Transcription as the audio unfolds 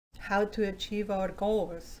how to achieve our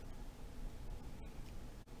goals.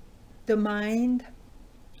 The mind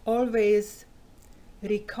always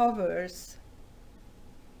recovers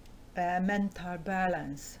a mental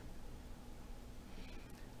balance.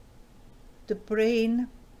 The brain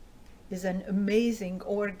is an amazing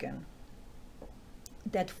organ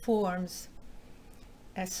that forms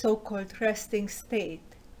a so-called resting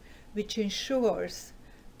state, which ensures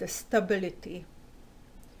the stability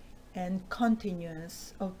and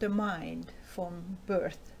continuance of the mind from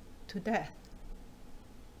birth to death.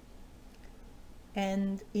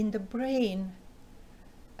 And in the brain,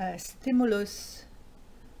 a stimulus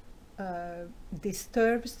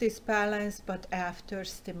disturbs this balance, but after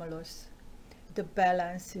stimulus, the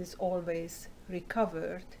balance is always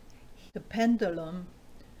recovered. The pendulum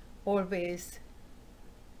always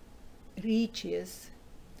reaches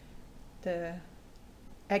the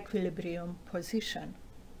equilibrium position.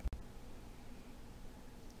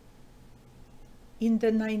 In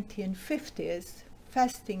the 1950s,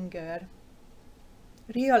 Festinger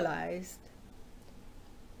realized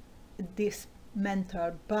this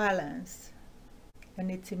mental balance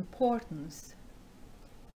and its importance.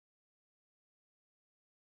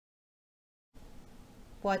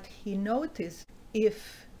 What he noticed,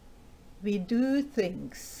 if we do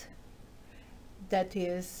things that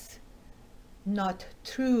is not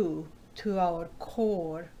true to our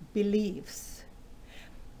core beliefs,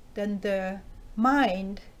 then the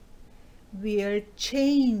mind will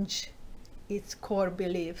change its core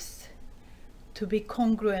beliefs to be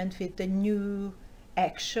congruent with the new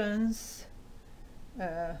actions,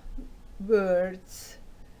 words,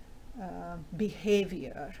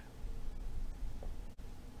 behavior.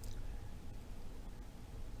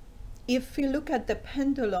 If we look at the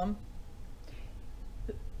pendulum,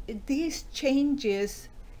 these changes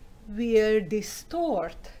will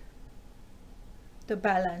distort the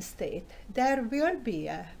balance state. There will be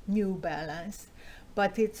a new balance,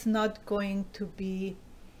 but it's not going to be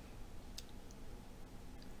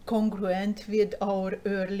congruent with our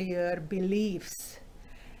earlier beliefs,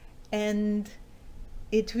 and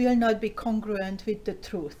it will not be congruent with the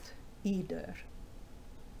truth either.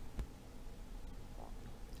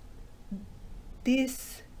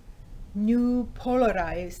 This new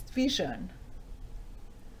polarized vision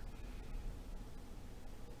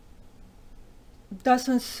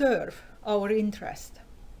doesn't serve our interest.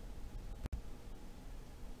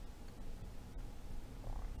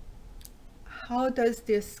 How does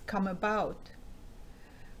this come about?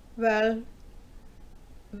 Well,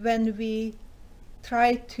 when we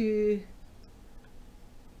try to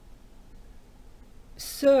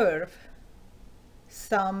serve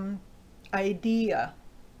some idea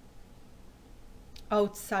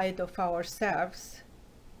outside of ourselves,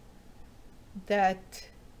 that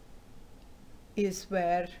is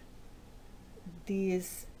where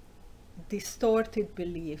these distorted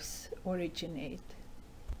beliefs originate.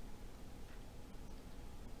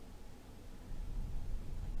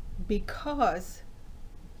 Because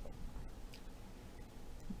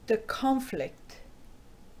the conflict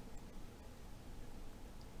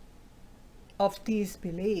of these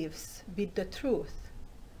beliefs with the truth,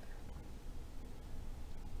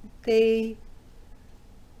 they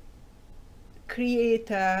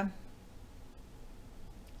create a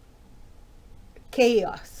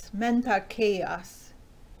chaos, mental chaos,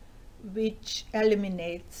 which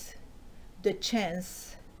eliminates the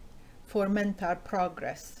chance for mental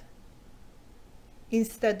progress.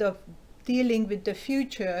 Instead of dealing with the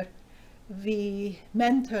future, we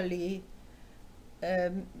mentally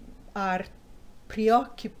are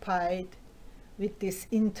preoccupied with this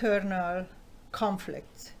internal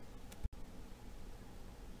conflict.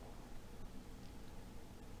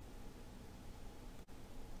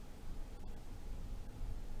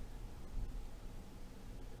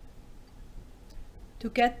 To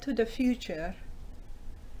get to the future,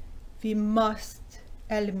 we must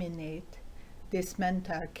eliminate this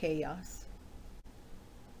mental chaos.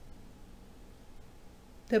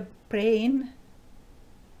 The brain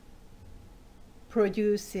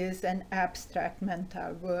produces an abstract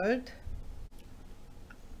mental world.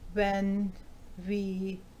 When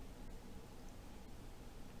we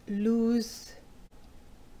lose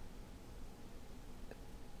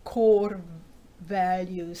core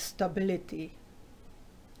value stability,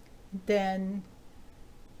 then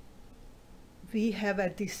we have a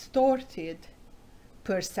distorted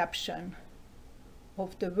perception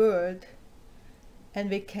of the world, and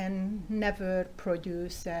we can never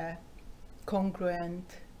produce a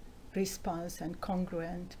congruent response and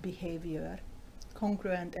congruent behavior,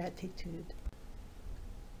 congruent attitude.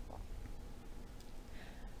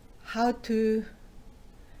 How to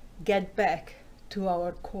get back to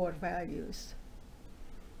our core values.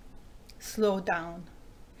 Slow down.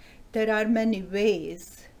 There are many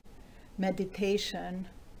ways meditation,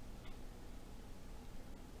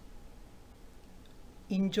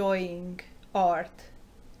 enjoying art,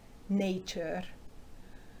 nature,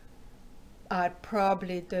 are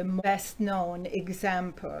probably the best known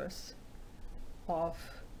examples of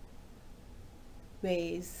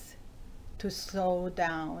ways to slow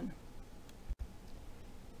down.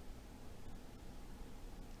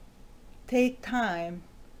 Take time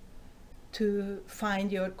to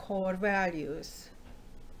find your core values.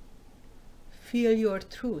 Feel your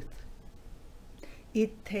truth.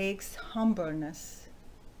 It takes humbleness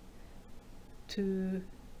to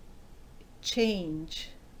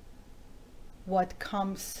change what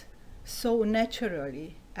comes so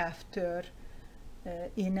naturally after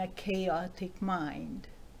in a chaotic mind.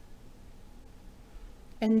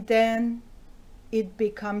 And then it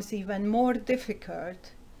becomes even more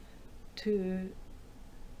difficult to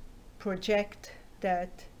project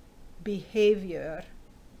that behavior,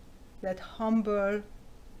 that humble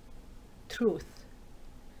truth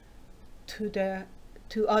to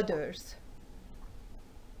others,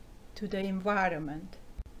 to the environment.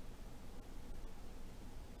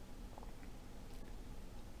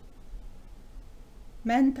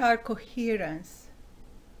 Mental coherence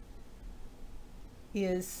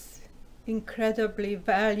is incredibly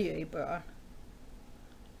valuable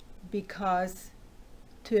because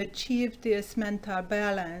to achieve this mental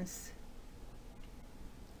balance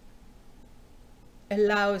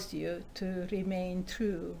allows you to remain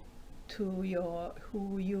true to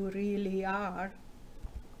who you really are,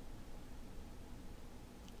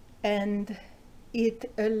 and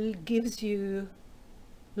it gives you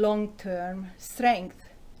long-term strength,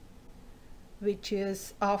 which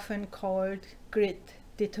is often called grit,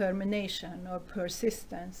 determination, or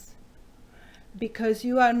persistence, because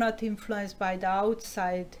you are not influenced by the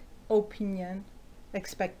outside opinion,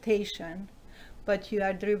 expectation, but you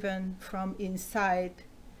are driven from inside,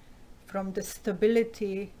 from the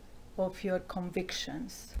stability of your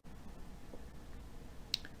convictions.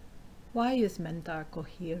 Why is mental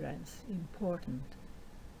coherence important?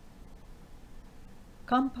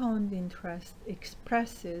 Compound interest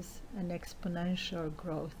expresses an exponential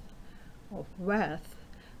growth of wealth,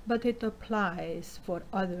 but it applies for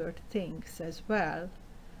other things as well,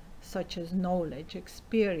 such as knowledge,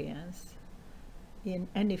 experience, in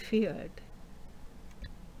any field.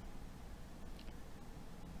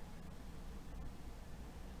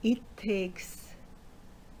 It takes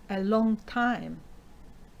a long time,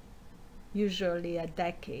 usually a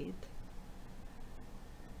decade,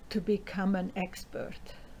 to become an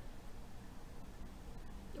expert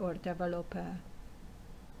or develop a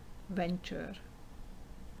venture.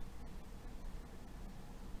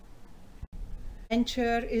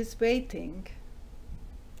 Venture is waiting.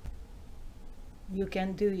 You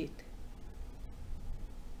can do it.